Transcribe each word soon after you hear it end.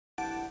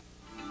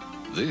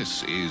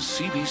This is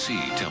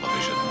CBC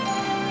Television.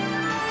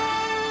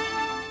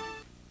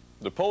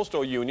 The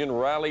Postal Union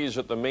rallies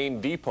at the main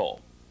depot.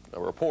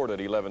 A report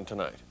at 11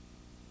 tonight.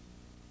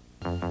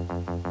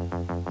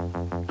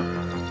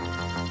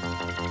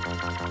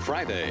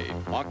 Friday,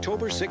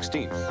 October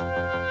 16th.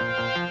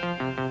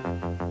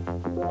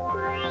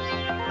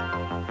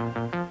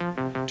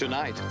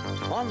 Tonight,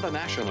 on The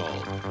National,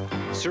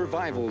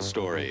 survival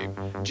story,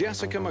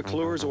 Jessica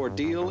McClure's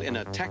ordeal in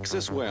a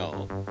Texas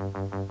well.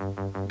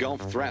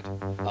 Gulf threat,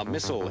 a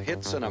missile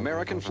hits an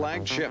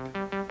American-flagged ship.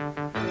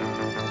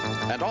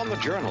 And on The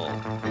Journal,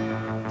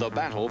 the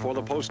battle for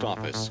the post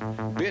office,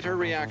 bitter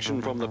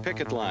reaction from the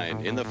picket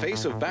line in the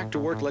face of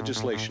back-to-work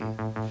legislation.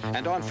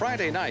 And on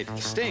Friday night,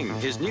 Sting,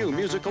 his new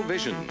musical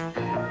vision.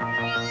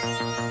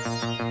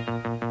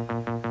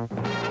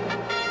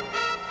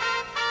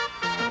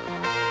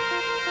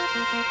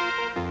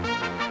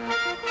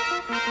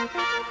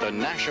 The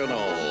National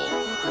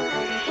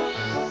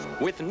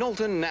with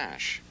Knowlton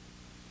Nash.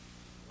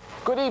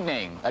 Good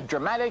evening. A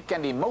dramatic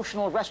and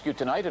emotional rescue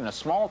tonight in a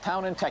small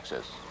town in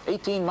Texas.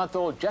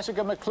 18-month-old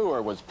Jessica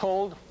McClure was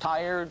pulled,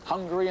 tired,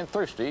 hungry, and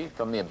thirsty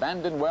from the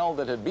abandoned well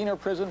that had been her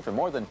prison for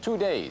more than 2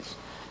 days.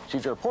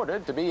 She's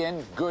reported to be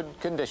in good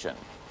condition.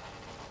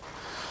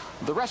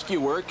 The rescue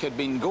work had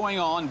been going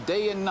on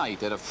day and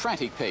night at a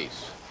frantic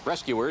pace.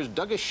 Rescuers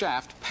dug a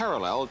shaft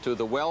parallel to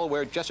the well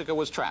where Jessica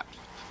was trapped.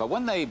 But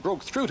when they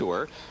broke through to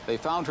her, they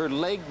found her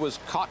leg was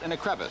caught in a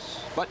crevice.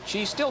 But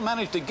she still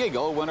managed to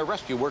giggle when a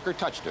rescue worker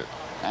touched her.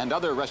 And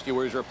other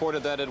rescuers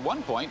reported that at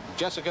one point,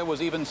 Jessica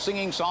was even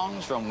singing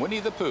songs from Winnie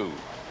the Pooh.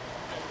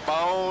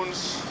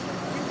 Moans,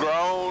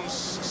 groans,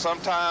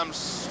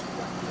 sometimes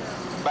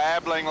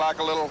babbling like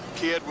a little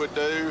kid would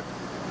do.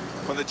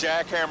 When the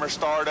jackhammer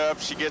starts up,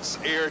 she gets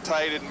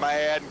irritated and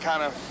mad and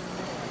kind of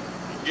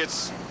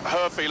gets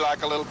huffy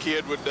like a little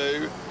kid would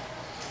do.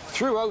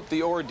 Throughout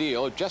the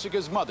ordeal,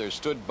 Jessica's mother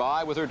stood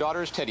by with her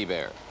daughter's teddy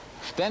bear.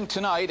 Then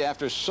tonight,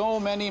 after so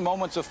many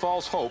moments of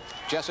false hope,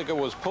 Jessica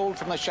was pulled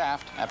from the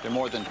shaft after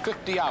more than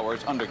 50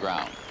 hours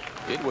underground.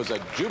 It was a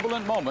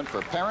jubilant moment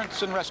for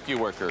parents and rescue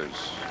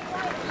workers.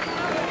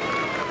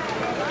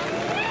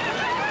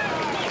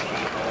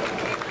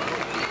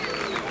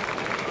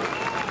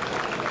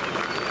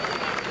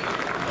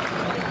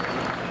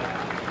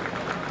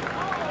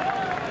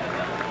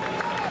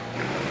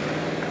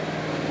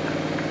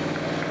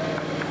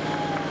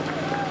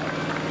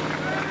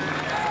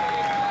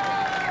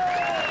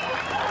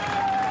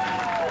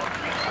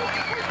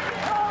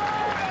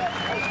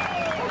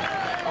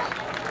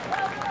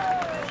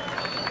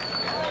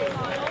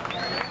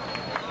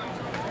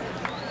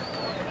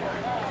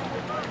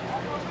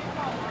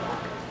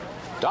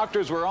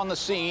 Doctors were on the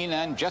scene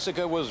and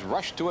Jessica was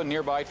rushed to a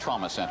nearby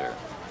trauma center.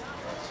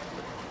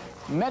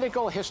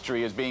 Medical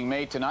history is being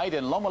made tonight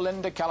in Loma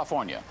Linda,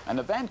 California, and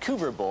a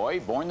Vancouver boy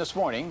born this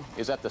morning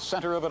is at the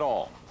center of it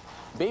all.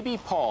 Baby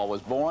Paul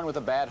was born with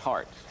a bad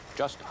heart.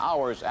 Just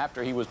hours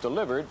after he was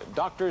delivered,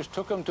 doctors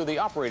took him to the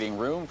operating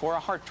room for a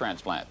heart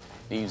transplant.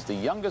 He's the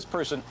youngest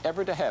person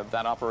ever to have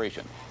that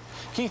operation.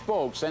 Keith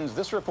Bogue sends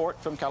this report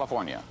from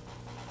California.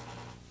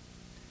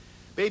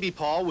 Baby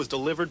Paul was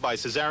delivered by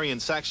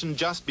cesarean section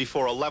just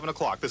before 11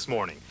 o'clock this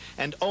morning,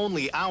 and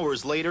only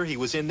hours later he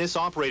was in this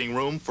operating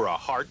room for a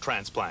heart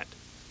transplant.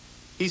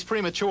 He's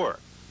premature,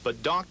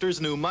 but doctors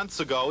knew months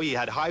ago he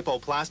had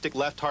hypoplastic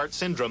left heart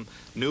syndrome,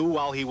 knew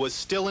while he was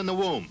still in the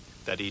womb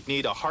that he'd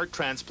need a heart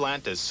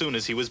transplant as soon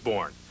as he was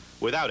born.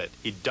 Without it,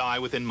 he'd die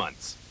within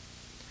months.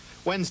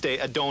 Wednesday,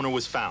 a donor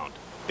was found.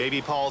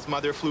 Baby Paul's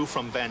mother flew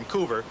from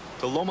Vancouver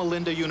to Loma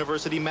Linda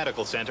University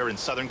Medical Center in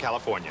Southern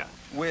California.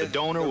 The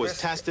donor was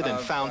tested and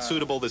found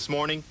suitable this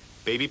morning.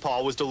 Baby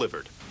Paul was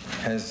delivered.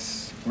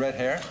 Has red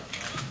hair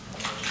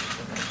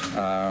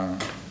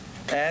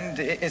and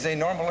is a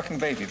normal-looking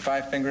baby.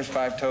 5 fingers,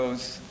 5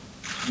 toes,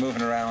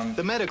 moving around.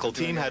 The medical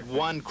team had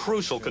one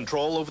crucial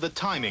control over the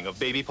timing of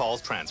Baby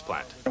Paul's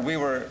transplant. We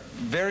were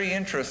very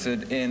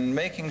interested in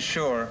making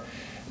sure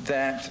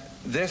that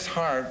this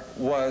heart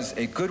was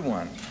a good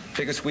one,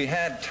 because we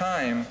had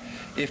time,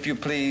 if you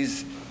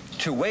please,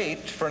 to wait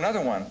for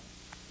another one.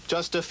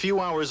 Just a few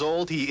hours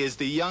old, he is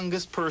the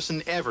youngest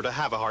person ever to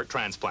have a heart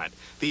transplant,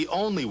 the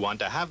only one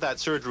to have that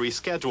surgery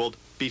scheduled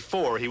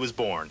before he was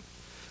born.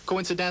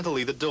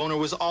 Coincidentally, the donor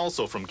was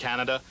also from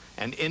Canada,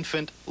 an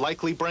infant,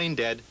 likely brain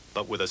dead,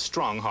 but with a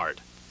strong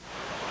heart.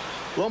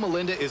 Loma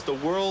Linda is the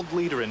world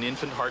leader in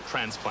infant heart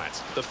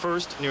transplants. The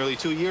first, nearly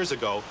 2 years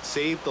ago,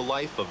 saved the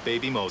life of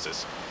baby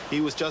Moses. He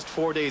was just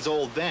 4 days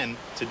old then.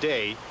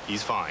 Today,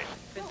 he's fine.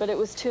 But it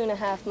was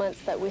 2.5 months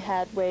that we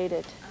had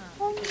waited.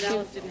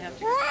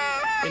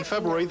 In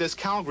February, this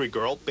Calgary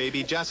girl,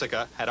 baby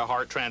Jessica, had a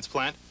heart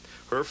transplant.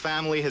 Her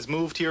family has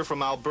moved here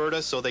from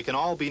Alberta so they can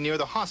all be near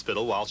the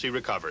hospital while she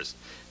recovers.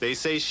 They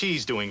say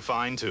she's doing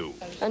fine, too.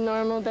 A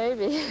normal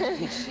baby.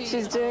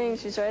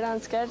 She's right on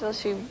schedule.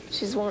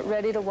 She's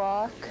ready to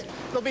walk.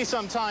 There'll be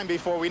some time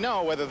before we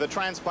know whether the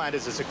transplant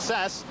is a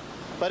success.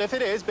 But if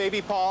it is,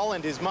 baby Paul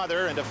and his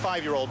mother and a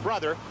 5-year-old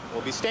brother will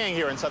be staying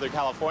here in Southern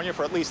California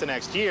for at least the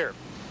next year.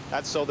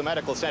 That's so the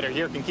medical center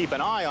here can keep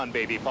an eye on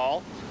baby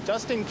Paul,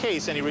 just in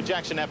case any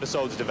rejection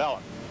episodes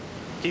develop.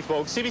 Keith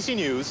Bogue, CBC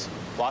News,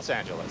 Los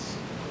Angeles.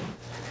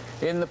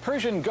 In the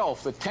Persian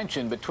Gulf, the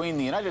tension between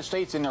the United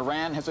States and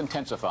Iran has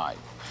intensified.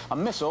 A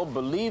missile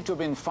believed to have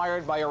been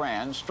fired by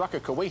Iran struck a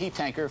Kuwaiti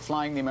tanker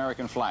flying the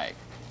American flag.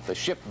 The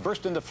ship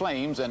burst into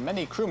flames and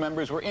many crew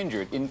members were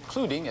injured,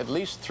 including at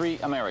least 3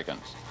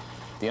 Americans.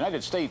 The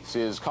United States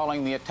is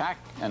calling the attack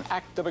an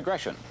act of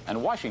aggression,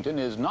 and Washington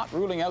is not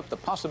ruling out the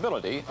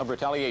possibility of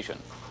retaliation.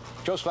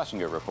 Joe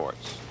Schlesinger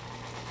reports.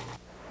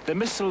 The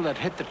missile that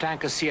hit the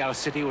tanker Sea Isle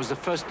City was the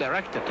first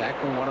direct attack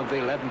on one of the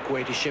 11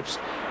 Kuwaiti ships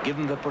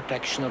given the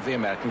protection of the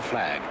American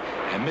flag.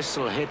 A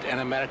missile hit an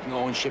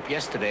American-owned ship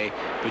yesterday,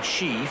 but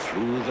she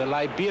flew the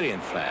Liberian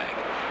flag.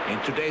 In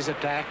today's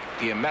attack,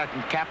 the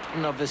American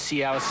captain of the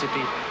Sea Isle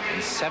City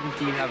and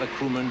 17 other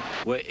crewmen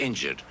were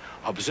injured.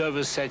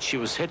 Observers said she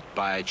was hit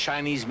by a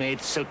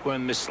Chinese-made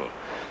Silkworm missile.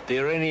 The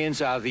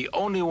Iranians are the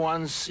only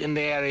ones in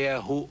the area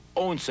who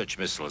own such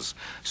missiles.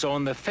 So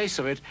on the face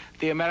of it,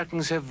 the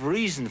Americans have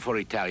reason for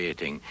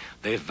retaliating.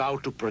 They've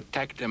vowed to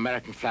protect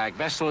American flag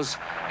vessels,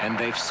 and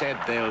they've said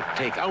they'll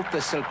take out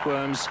the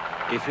Silkworms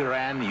if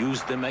Iran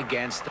used them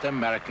against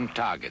American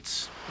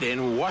targets.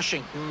 In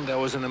Washington, there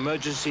was an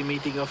emergency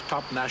meeting of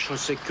top national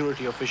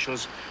security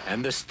officials,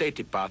 and the State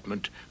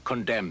Department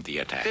condemned the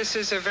attack. This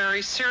is a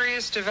very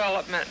serious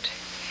development.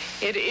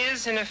 It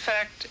is, in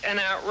effect, an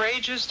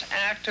outrageous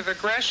act of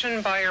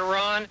aggression by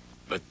Iran.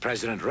 But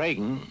President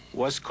Reagan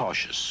was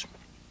cautious.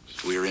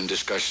 We're in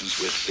discussions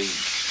with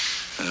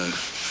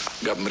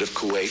the government of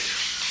Kuwait,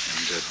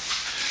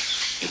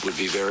 and it would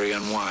be very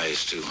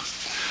unwise to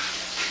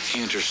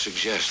hint or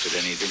suggest at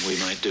anything we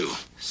might do.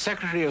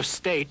 Secretary of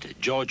State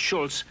George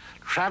Shultz,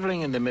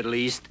 traveling in the Middle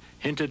East,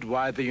 hinted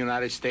why the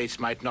United States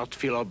might not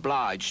feel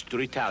obliged to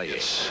retaliate.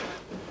 It's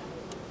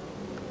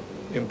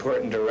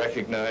important to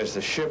recognize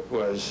the ship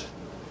was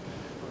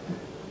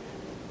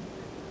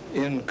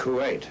in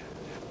Kuwait.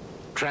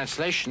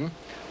 Translation: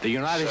 the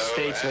United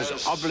States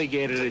has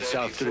obligated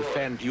itself to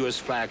defend U.S.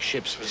 flag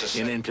ships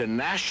in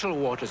international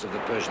waters of the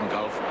Persian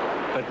Gulf,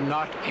 but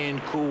not in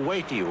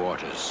Kuwaiti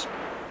waters.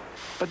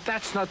 But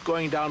that's not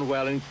going down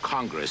well in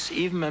Congress,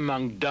 even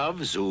among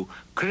doves who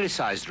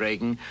criticized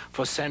Reagan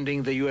for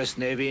sending the U.S.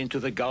 Navy into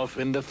the Gulf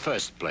in the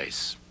first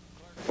place.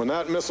 When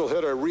that missile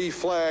hit a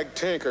re-flagged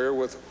tanker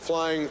with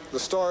flying the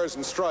stars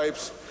and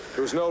stripes,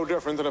 it was no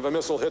different than if a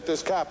missile hit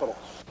this Capitol.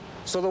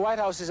 So the White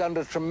House is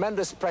under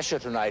tremendous pressure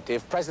tonight.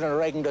 If President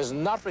Reagan does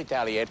not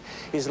retaliate,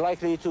 he's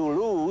likely to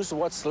lose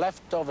what's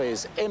left of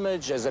his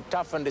image as a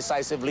tough and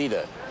decisive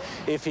leader.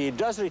 If he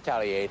does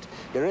retaliate,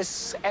 he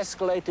risks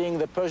escalating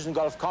the Persian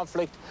Gulf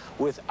conflict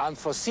with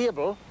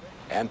unforeseeable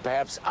and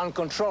perhaps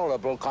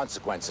uncontrollable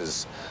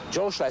consequences.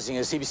 Joe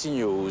Schlesinger, CBC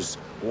News,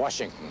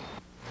 Washington.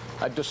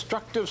 A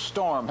destructive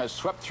storm has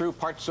swept through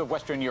parts of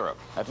Western Europe.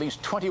 At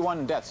least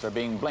 21 deaths are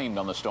being blamed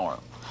on the storm.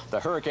 The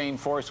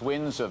hurricane-force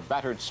winds have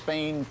battered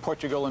Spain,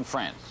 Portugal, and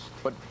France.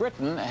 But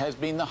Britain has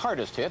been the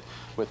hardest hit,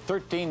 with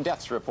 13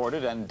 deaths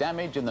reported and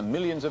damage in the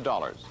millions of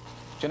dollars.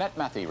 Jeanette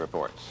Matthey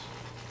reports.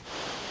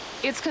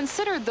 It's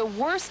considered the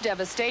worst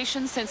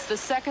devastation since the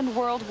Second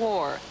World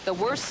War, the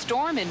worst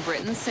storm in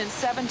Britain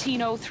since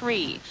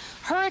 1703.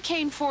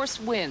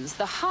 Hurricane-force winds,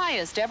 the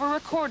highest ever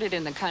recorded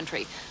in the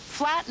country,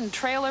 flattened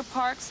trailer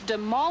parks,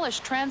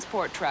 demolished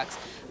transport trucks,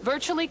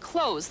 virtually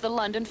closed the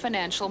London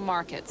financial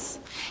markets.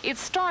 It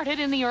started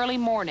in the early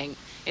morning.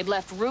 It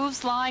left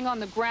roofs lying on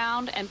the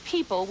ground and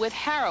people with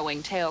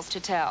harrowing tales to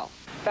tell.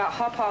 About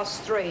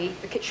 3:30,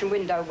 the kitchen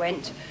window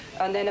went,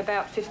 and then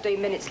about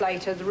 15 minutes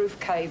later, the roof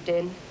caved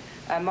in,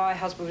 and my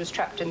husband was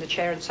trapped in the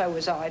chair, and so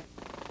was I.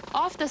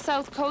 Off the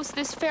south coast,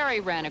 this ferry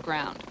ran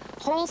aground.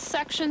 Whole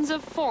sections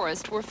of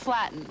forest were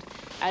flattened.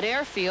 At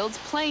airfields,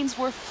 planes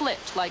were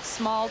flipped like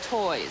small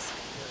toys.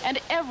 And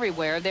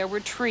everywhere there were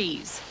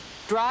trees.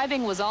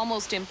 Driving was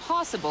almost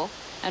impossible,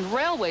 and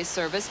railway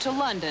service to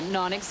London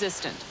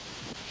non-existent.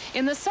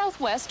 In the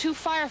southwest, 2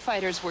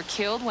 firefighters were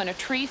killed when a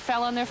tree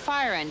fell on their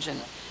fire engine.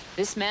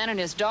 This man and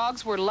his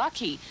dogs were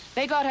lucky.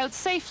 They got out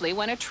safely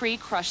when a tree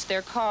crushed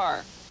their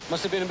car.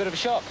 Must have been a bit of a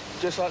shock,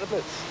 just like the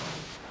Blitz.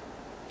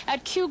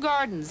 At Kew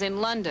Gardens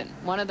in London,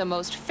 one of the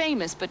most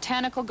famous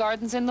botanical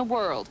gardens in the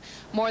world,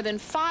 more than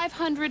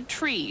 500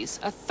 trees,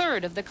 a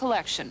third of the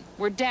collection,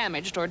 were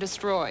damaged or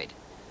destroyed.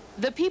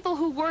 The people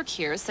who work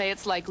here say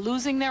it's like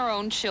losing their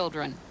own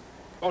children.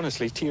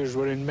 Honestly, tears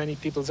were in many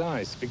people's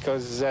eyes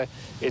because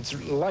it's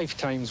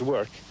lifetime's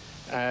work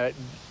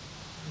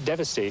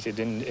devastated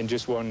in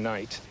just one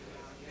night.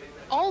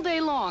 All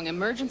day long,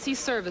 emergency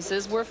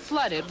services were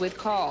flooded with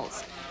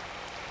calls.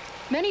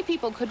 Many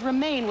people could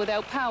remain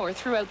without power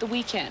throughout the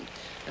weekend.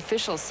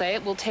 Officials say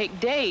it will take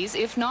days,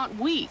 if not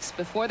weeks,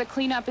 before the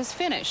cleanup is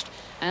finished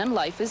and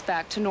life is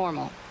back to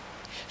normal.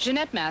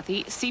 Jeanette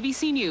Matthey,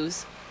 CBC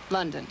News,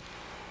 London.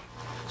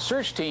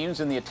 Search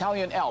teams in the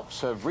Italian Alps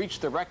have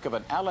reached the wreck of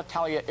an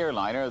Alitalia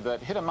airliner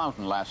that hit a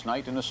mountain last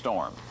night in a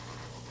storm.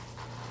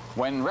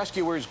 When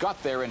rescuers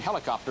got there in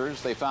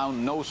helicopters, they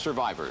found no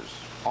survivors.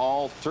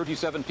 All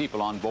 37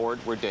 people on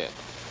board were dead.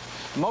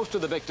 Most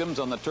of the victims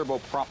on the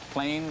turboprop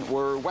plane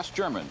were West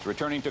Germans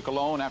returning to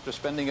Cologne after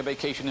spending a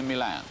vacation in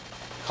Milan.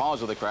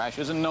 Cause of the crash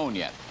isn't known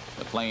yet.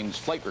 The plane's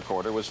flight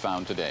recorder was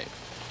found today.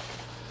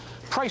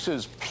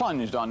 Prices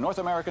plunged on North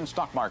American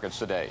stock markets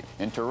today.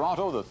 In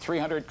Toronto, the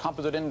 300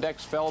 Composite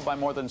Index fell by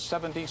more than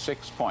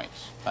 76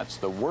 points. That's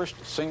the worst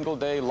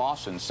single-day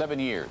loss in 7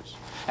 years.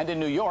 And in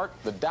New York,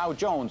 the Dow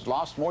Jones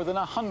lost more than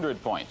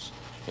 100 points.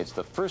 It's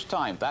the first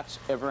time that's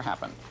ever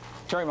happened.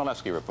 Terry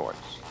Molesky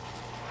reports.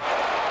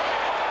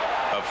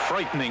 A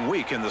frightening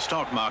week in the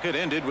stock market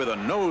ended with a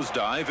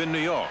nosedive in New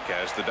York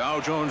as the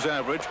Dow Jones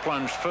average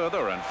plunged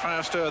further and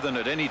faster than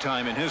at any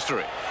time in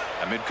history.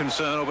 Amid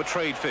concern over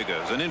trade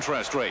figures and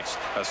interest rates,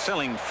 a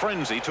selling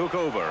frenzy took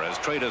over as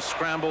traders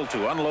scrambled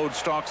to unload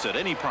stocks at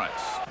any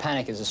price.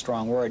 Panic is a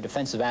strong word.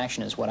 Defensive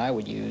action is what I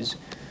would use.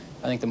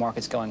 I think the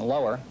market's going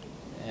lower,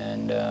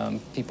 and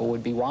people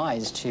would be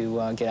wise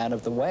to get out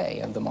of the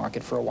way of the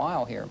market for a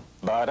while here.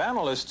 But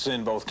analysts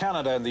in both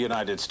Canada and the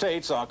United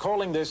States are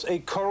calling this a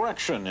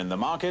correction in the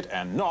market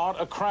and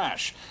not a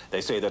crash. They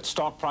say that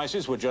stock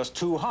prices were just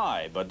too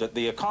high, but that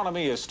the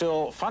economy is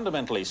still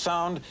fundamentally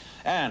sound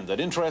and that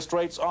interest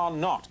rates are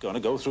not going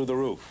to go through the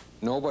roof.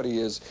 Nobody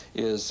is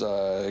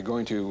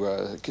going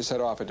to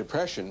set off a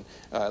depression,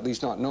 at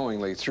least not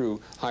knowingly,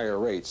 through higher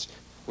rates.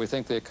 We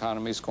think the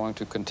economy is going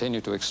to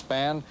continue to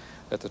expand,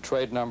 that the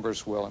trade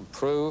numbers will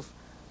improve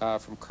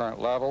from current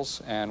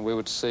levels, and we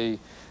would see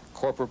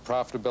corporate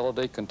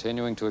profitability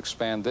continuing to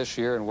expand this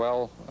year and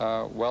well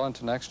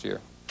into next year.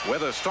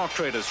 Whether stock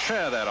traders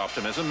share that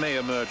optimism may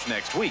emerge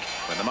next week,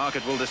 when the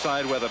market will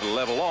decide whether to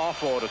level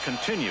off or to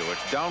continue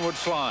its downward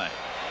slide.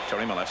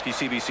 Terry Molesky,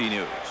 CBC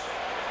News.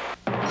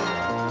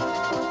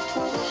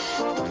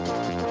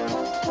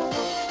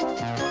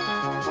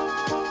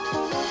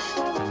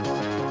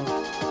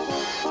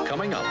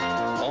 Coming up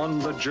on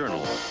The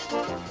Journal.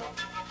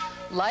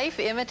 Life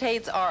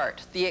imitates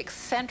art. The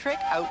eccentric,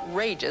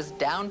 outrageous,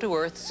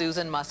 down-to-earth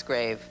Susan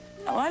Musgrave.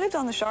 When I lived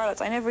on the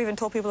Charlottes, I never even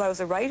told people I was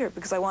a writer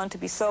because I wanted to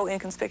be so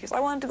inconspicuous. I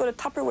wanted to go to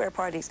Tupperware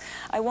parties.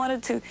 I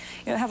wanted to,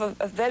 have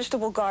a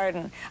vegetable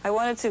garden. I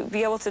wanted to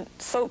be able to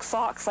soak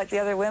socks like the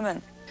other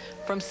women.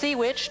 From Sea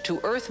Witch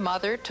to Earth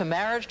Mother to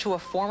marriage to a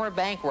former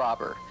bank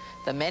robber.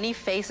 The many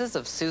faces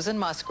of Susan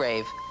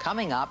Musgrave,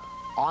 coming up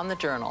on The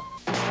Journal.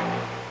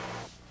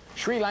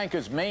 Sri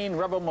Lanka's main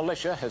rebel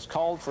militia has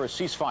called for a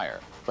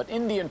ceasefire, but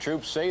Indian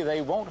troops say they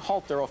won't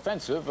halt their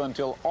offensive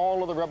until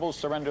all of the rebels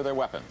surrender their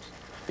weapons.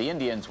 The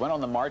Indians went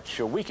on the march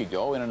a week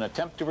ago in an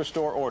attempt to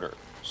restore order.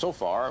 So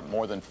far,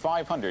 more than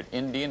 500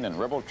 Indian and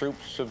rebel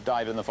troops have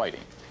died in the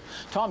fighting.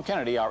 Tom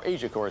Kennedy, our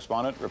Asia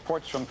correspondent,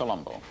 reports from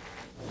Colombo.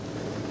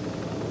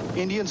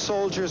 Indian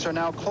soldiers are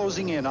now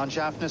closing in on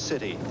Jaffna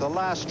City, the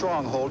last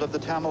stronghold of the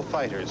Tamil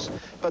fighters,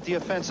 but the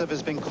offensive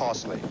has been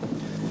costly.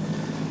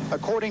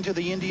 According to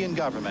the Indian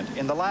government,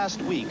 in the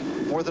last week,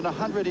 more than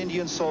 100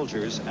 Indian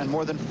soldiers and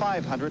more than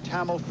 500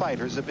 Tamil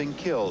fighters have been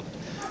killed.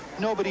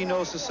 Nobody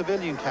knows the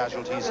civilian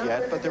casualties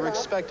yet, but they're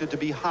expected to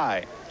be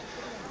high.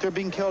 They're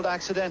being killed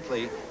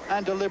accidentally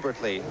and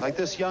deliberately, like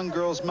this young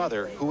girl's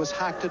mother, who was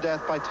hacked to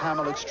death by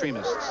Tamil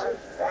extremists.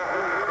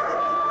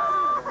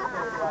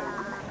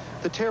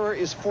 The terror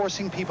is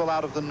forcing people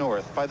out of the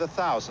north by the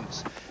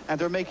thousands, and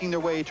they're making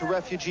their way to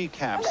refugee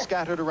camps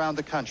scattered around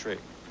the country.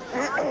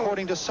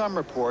 According to some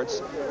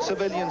reports,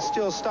 civilians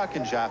still stuck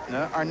in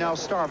Jaffna are now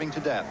starving to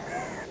death.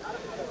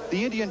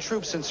 The Indian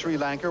troops in Sri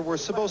Lanka were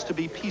supposed to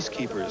be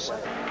peacekeepers.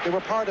 They were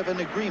part of an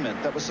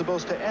agreement that was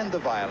supposed to end the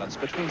violence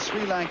between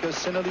Sri Lanka's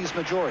Sinhalese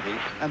majority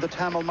and the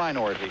Tamil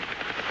minority.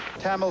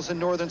 Tamils in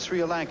northern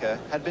Sri Lanka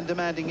had been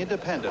demanding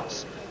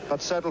independence,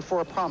 but settled for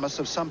a promise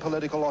of some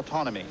political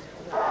autonomy.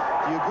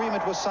 The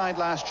agreement was signed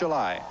last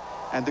July,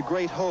 and the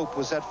great hope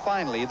was that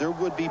finally there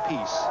would be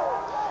peace.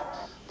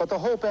 But the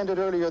hope ended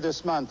earlier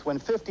this month when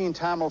 15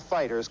 Tamil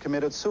fighters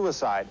committed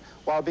suicide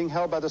while being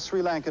held by the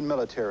Sri Lankan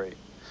military.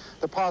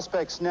 The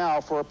prospects now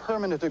for a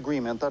permanent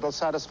agreement that'll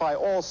satisfy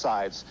all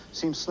sides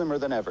seem slimmer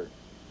than ever.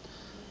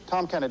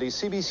 Tom Kennedy,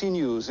 CBC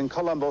News in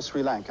Colombo,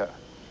 Sri Lanka.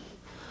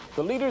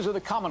 The leaders of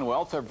the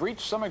Commonwealth have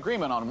reached some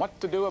agreement on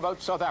what to do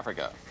about South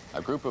Africa.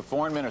 A group of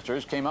foreign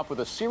ministers came up with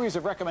a series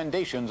of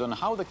recommendations on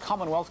how the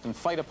Commonwealth can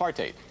fight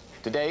apartheid.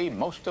 Today,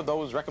 most of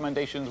those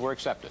recommendations were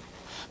accepted.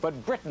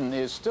 But Britain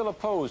is still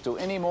opposed to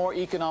any more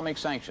economic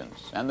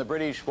sanctions, and the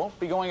British won't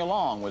be going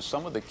along with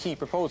some of the key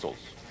proposals.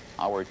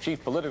 Our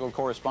chief political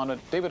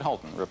correspondent, David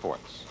Halton,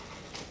 reports.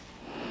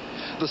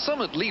 The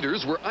summit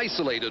leaders were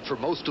isolated for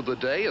most of the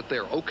day at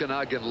their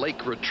Okanagan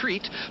Lake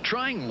retreat,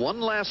 trying one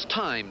last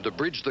time to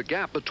bridge the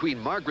gap between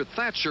Margaret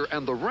Thatcher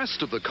and the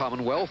rest of the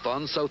Commonwealth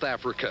on South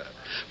Africa.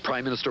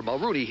 Prime Minister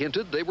Mulroney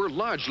hinted they were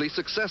largely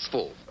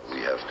successful.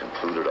 We have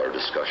concluded our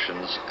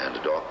discussions and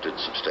adopted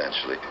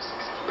substantially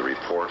the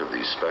report of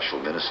the Special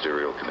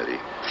Ministerial Committee,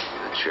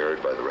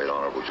 chaired by the Right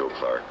Honourable Joe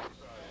Clark.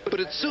 But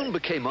it soon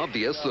became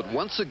obvious that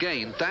once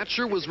again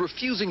Thatcher was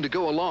refusing to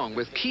go along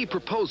with key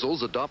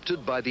proposals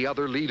adopted by the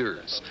other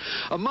leaders.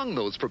 Among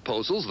those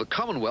proposals, the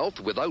Commonwealth,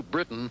 without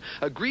Britain,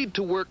 agreed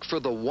to work for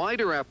the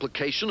wider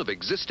application of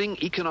existing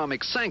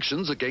economic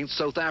sanctions against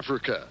South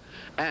Africa,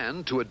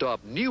 and to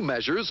adopt new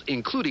measures,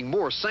 including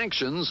more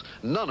sanctions,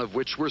 none of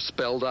which were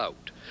spelled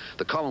out.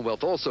 The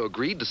Commonwealth also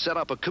agreed to set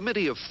up a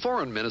committee of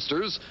foreign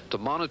ministers to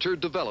monitor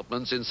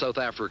developments in South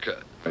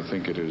Africa. I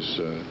think it is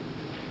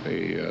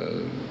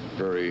a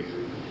very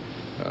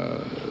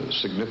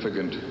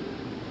significant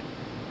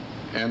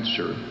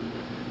answer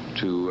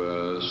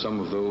to some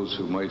of those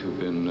who might have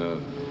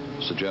been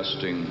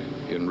suggesting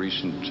in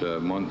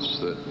recent months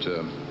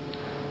that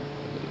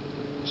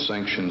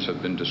sanctions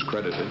have been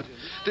discredited.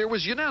 There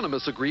was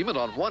unanimous agreement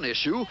on one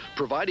issue,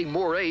 providing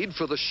more aid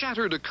for the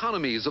shattered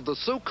economies of the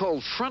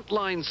so-called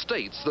frontline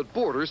states that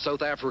border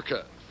South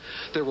Africa.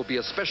 There will be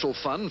a special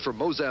fund for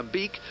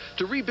Mozambique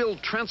to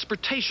rebuild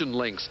transportation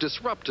links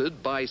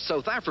disrupted by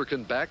South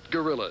African-backed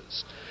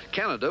guerrillas.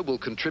 Canada will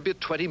contribute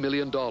 $20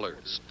 million.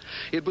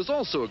 It was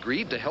also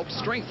agreed to help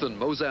strengthen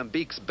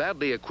Mozambique's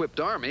badly equipped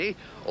army,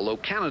 although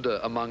Canada,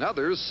 among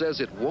others,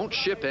 says it won't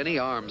ship any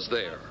arms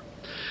there.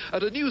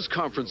 At a news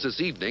conference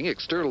this evening,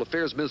 External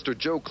Affairs Minister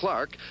Joe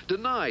Clark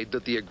denied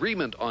that the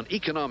agreement on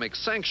economic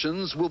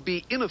sanctions will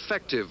be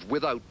ineffective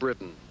without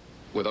Britain.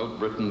 Without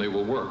Britain, they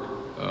will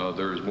work.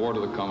 There is more to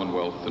the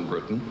Commonwealth than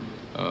Britain.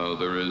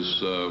 There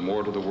is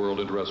more to the world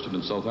interested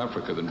in South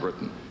Africa than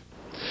Britain.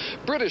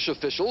 British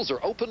officials are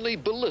openly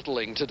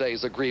belittling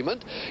today's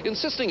agreement,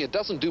 insisting it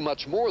doesn't do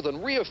much more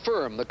than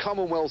reaffirm the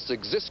Commonwealth's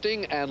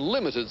existing and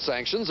limited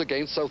sanctions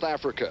against South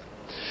Africa.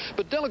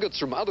 But delegates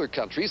from other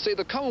countries say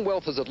the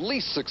Commonwealth has at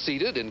least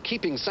succeeded in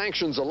keeping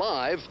sanctions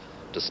alive,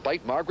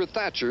 despite Margaret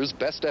Thatcher's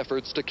best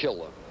efforts to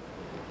kill them.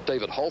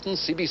 David Halton,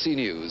 CBC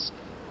News,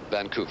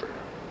 Vancouver.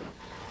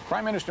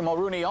 Prime Minister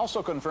Mulroney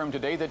also confirmed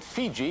today that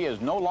Fiji is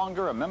no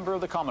longer a member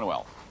of the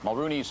Commonwealth.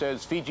 Mulroney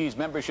says Fiji's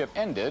membership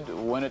ended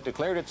when it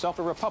declared itself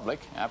a republic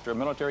after a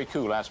military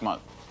coup last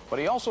month. But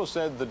he also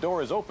said the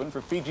door is open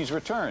for Fiji's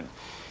return.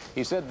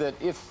 He said that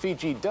if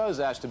Fiji does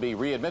ask to be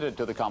readmitted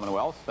to the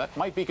Commonwealth, that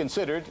might be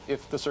considered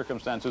if the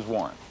circumstances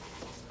warrant.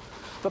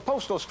 The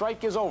postal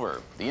strike is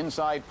over. The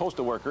inside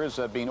postal workers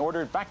have been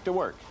ordered back to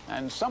work,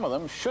 and some of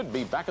them should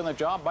be back on the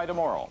job by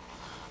tomorrow.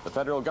 The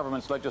federal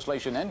government's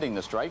legislation ending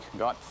the strike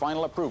got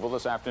final approval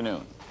this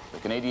afternoon. The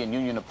Canadian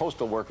Union of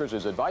Postal Workers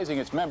is advising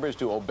its members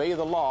to obey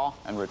the law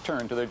and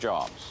return to their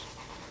jobs.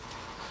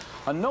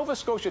 A Nova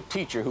Scotia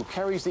teacher who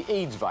carries the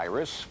AIDS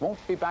virus won't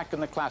be back in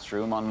the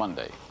classroom on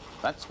Monday.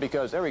 That's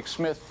because Eric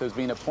Smith has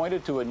been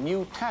appointed to a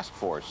new task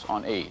force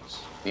on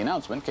AIDS. The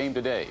announcement came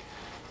today.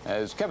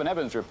 As Kevin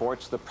Evans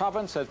reports, the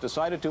province has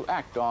decided to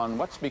act on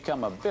what's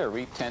become a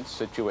very tense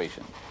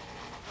situation.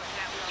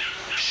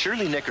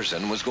 Shirley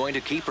Nickerson was going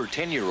to keep her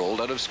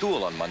 10-year-old out of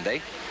school on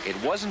Monday.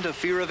 It wasn't a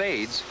fear of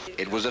AIDS,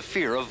 it was a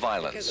fear of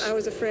violence. Because I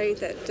was afraid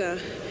that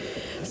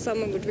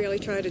someone would really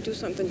try to do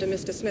something to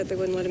Mr. Smith. They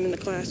wouldn't let him in the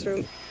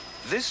classroom.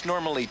 This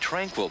normally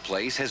tranquil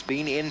place has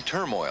been in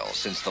turmoil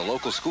since the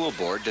local school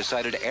board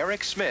decided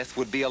Eric Smith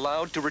would be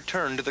allowed to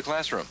return to the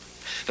classroom.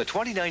 The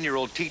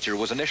 29-year-old teacher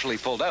was initially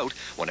pulled out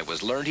when it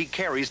was learned he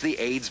carries the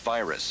AIDS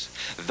virus.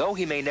 Though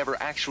he may never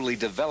actually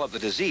develop the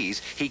disease,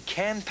 he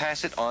can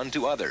pass it on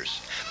to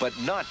others. But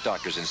not,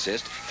 doctors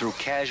insist, through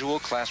casual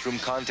classroom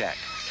contact.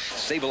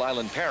 Sable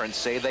Island parents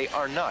say they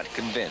are not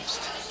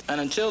convinced.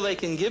 And until they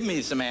can give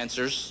me some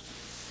answers,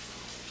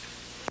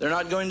 they're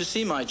not going to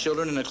see my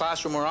children in a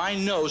classroom where I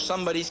know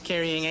somebody's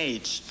carrying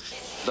AIDS.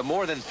 The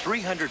more than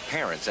 300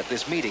 parents at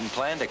this meeting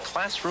planned a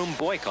classroom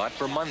boycott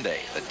for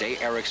Monday, the day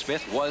Eric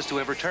Smith was to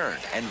have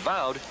returned, and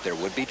vowed there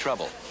would be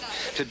trouble.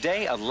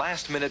 Today, a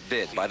last-minute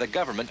bid by the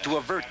government to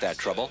avert that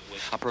trouble,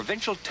 a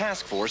provincial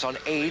task force on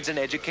AIDS and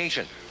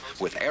education,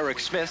 with Eric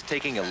Smith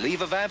taking a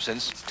leave of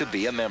absence to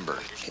be a member.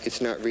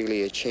 It's not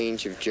really a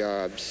change of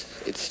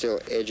jobs. It's still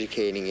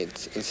educating.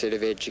 Instead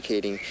of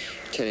educating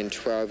 10 and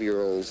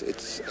 12-year-olds,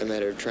 it's a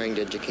matter of trying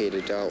to educate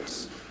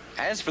adults.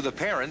 As for the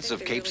parents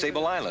of Cape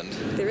Sable Island,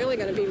 they're really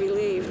going to be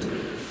relieved.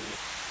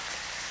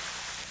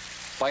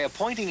 By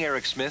appointing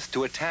Eric Smith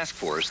to a task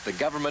force, the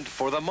government,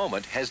 for the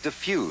moment, has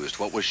diffused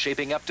what was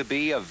shaping up to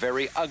be a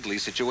very ugly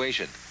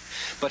situation.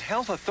 But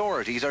health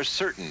authorities are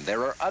certain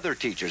there are other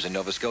teachers in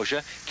Nova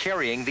Scotia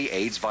carrying the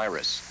AIDS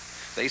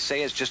virus. They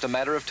say it's just a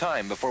matter of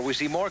time before we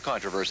see more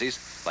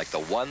controversies like the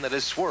one that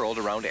has swirled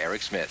around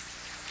Eric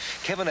Smith.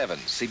 Kevin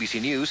Evans,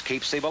 CBC News,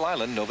 Cape Sable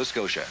Island, Nova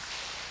Scotia.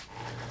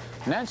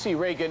 Nancy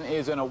Reagan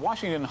is in a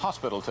Washington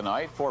hospital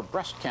tonight for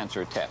breast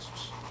cancer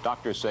tests.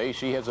 Doctors say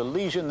she has a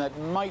lesion that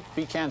might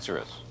be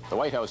cancerous. The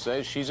White House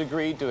says she's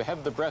agreed to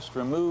have the breast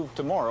removed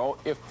tomorrow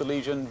if the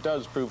lesion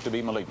does prove to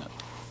be malignant.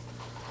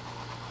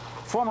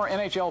 Former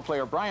NHL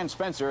player Brian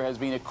Spencer has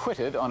been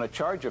acquitted on a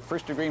charge of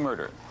first-degree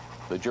murder.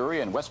 The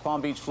jury in West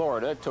Palm Beach,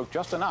 Florida, took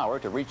just an hour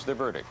to reach their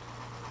verdict.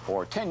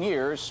 For 10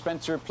 years,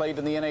 Spencer played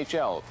in the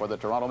NHL for the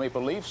Toronto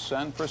Maple Leafs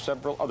and for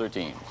several other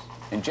teams.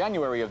 In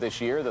January of this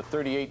year, the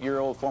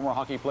 38-year-old former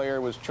hockey player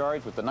was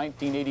charged with the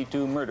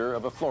 1982 murder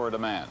of a Florida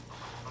man.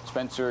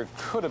 Spencer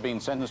could have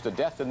been sentenced to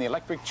death in the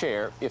electric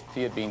chair if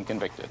he had been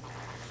convicted.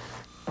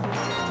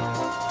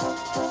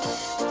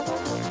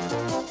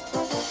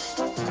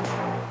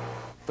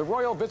 The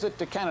royal visit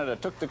to Canada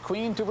took the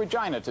Queen to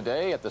Regina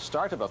today at the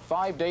start of a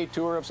 5-day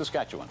tour of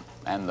Saskatchewan.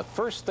 And the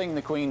first thing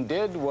the Queen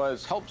did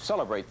was help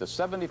celebrate the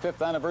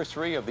 75th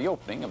anniversary of the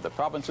opening of the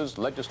province's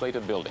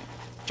legislative building.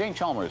 Jane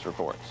Chalmers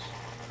reports.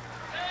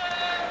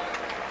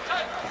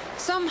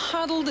 Some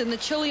huddled in the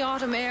chilly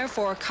autumn air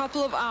for a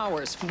couple of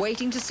hours,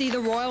 waiting to see the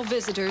royal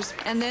visitors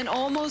and then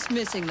almost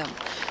missing them.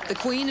 The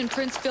Queen and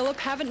Prince Philip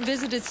haven't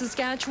visited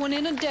Saskatchewan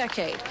in a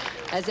decade.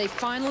 As they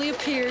finally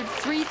appeared,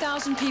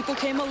 3,000 people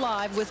came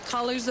alive with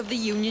colors of the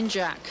Union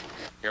Jack.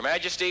 Your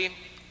Majesty,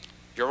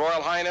 Your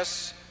Royal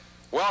Highness,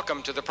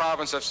 welcome to the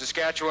province of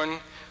Saskatchewan.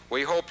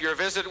 We hope your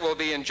visit will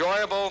be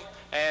enjoyable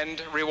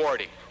and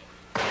rewarding.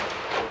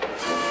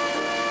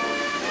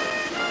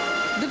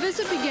 The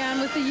visit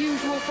began with the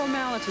usual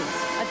formalities.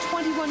 A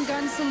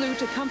 21-gun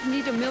salute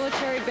accompanied a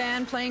military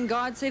band playing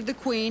God Save the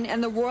Queen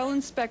and the royal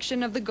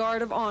inspection of the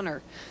Guard of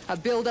Honor, a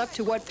build-up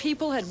to what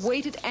people had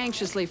waited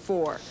anxiously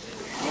for.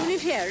 You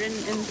live here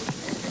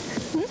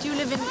Do you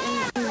live in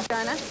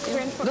Regina?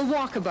 The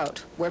walkabout,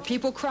 where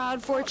people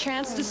crowd for a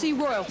chance to see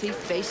royalty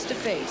face to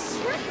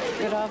face.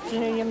 Good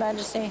afternoon, Your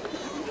Majesty.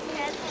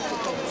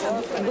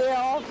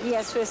 We're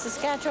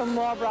Saskatchewan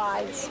more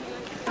brides.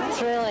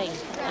 Thrilling.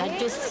 I'm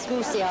just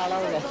goosey all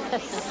over.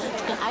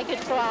 I could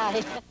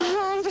cry.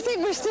 Oh, I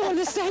think we're still in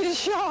a state of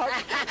shock.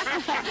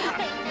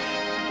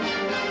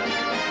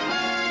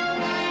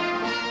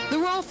 The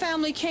royal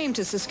family came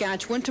to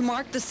Saskatchewan to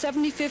mark the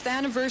 75th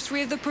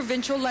anniversary of the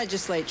provincial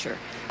legislature,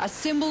 a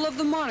symbol of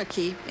the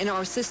monarchy in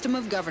our system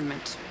of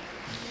government.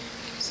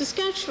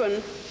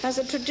 Saskatchewan has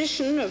a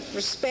tradition of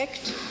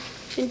respect,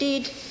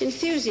 indeed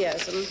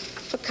enthusiasm,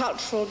 for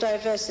cultural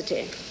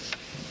diversity.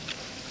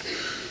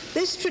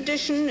 This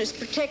tradition is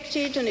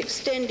protected and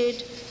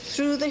extended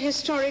through the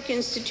historic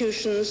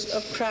institutions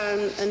of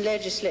Crown and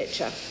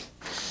Legislature.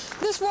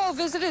 This royal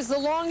visit is the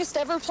longest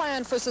ever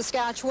planned for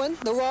Saskatchewan.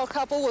 The royal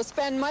couple will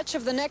spend much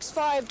of the next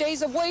 5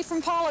 days away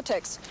from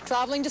politics,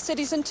 traveling to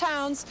cities and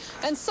towns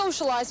and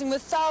socializing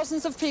with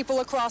thousands of people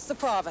across the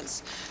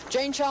province.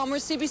 Jane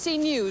Chalmers, CBC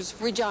News,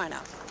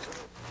 Regina.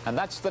 And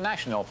that's The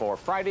National for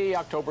Friday,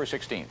 October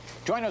 16th.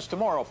 Join us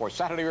tomorrow for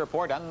Saturday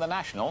Report and The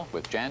National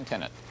with Jan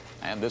Tennant.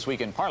 And This Week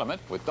in Parliament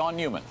with Don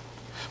Newman.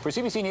 For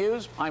CBC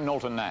News, I'm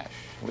Knowlton Nash.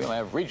 We'll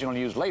have regional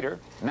news later.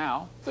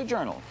 Now, the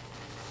Journal.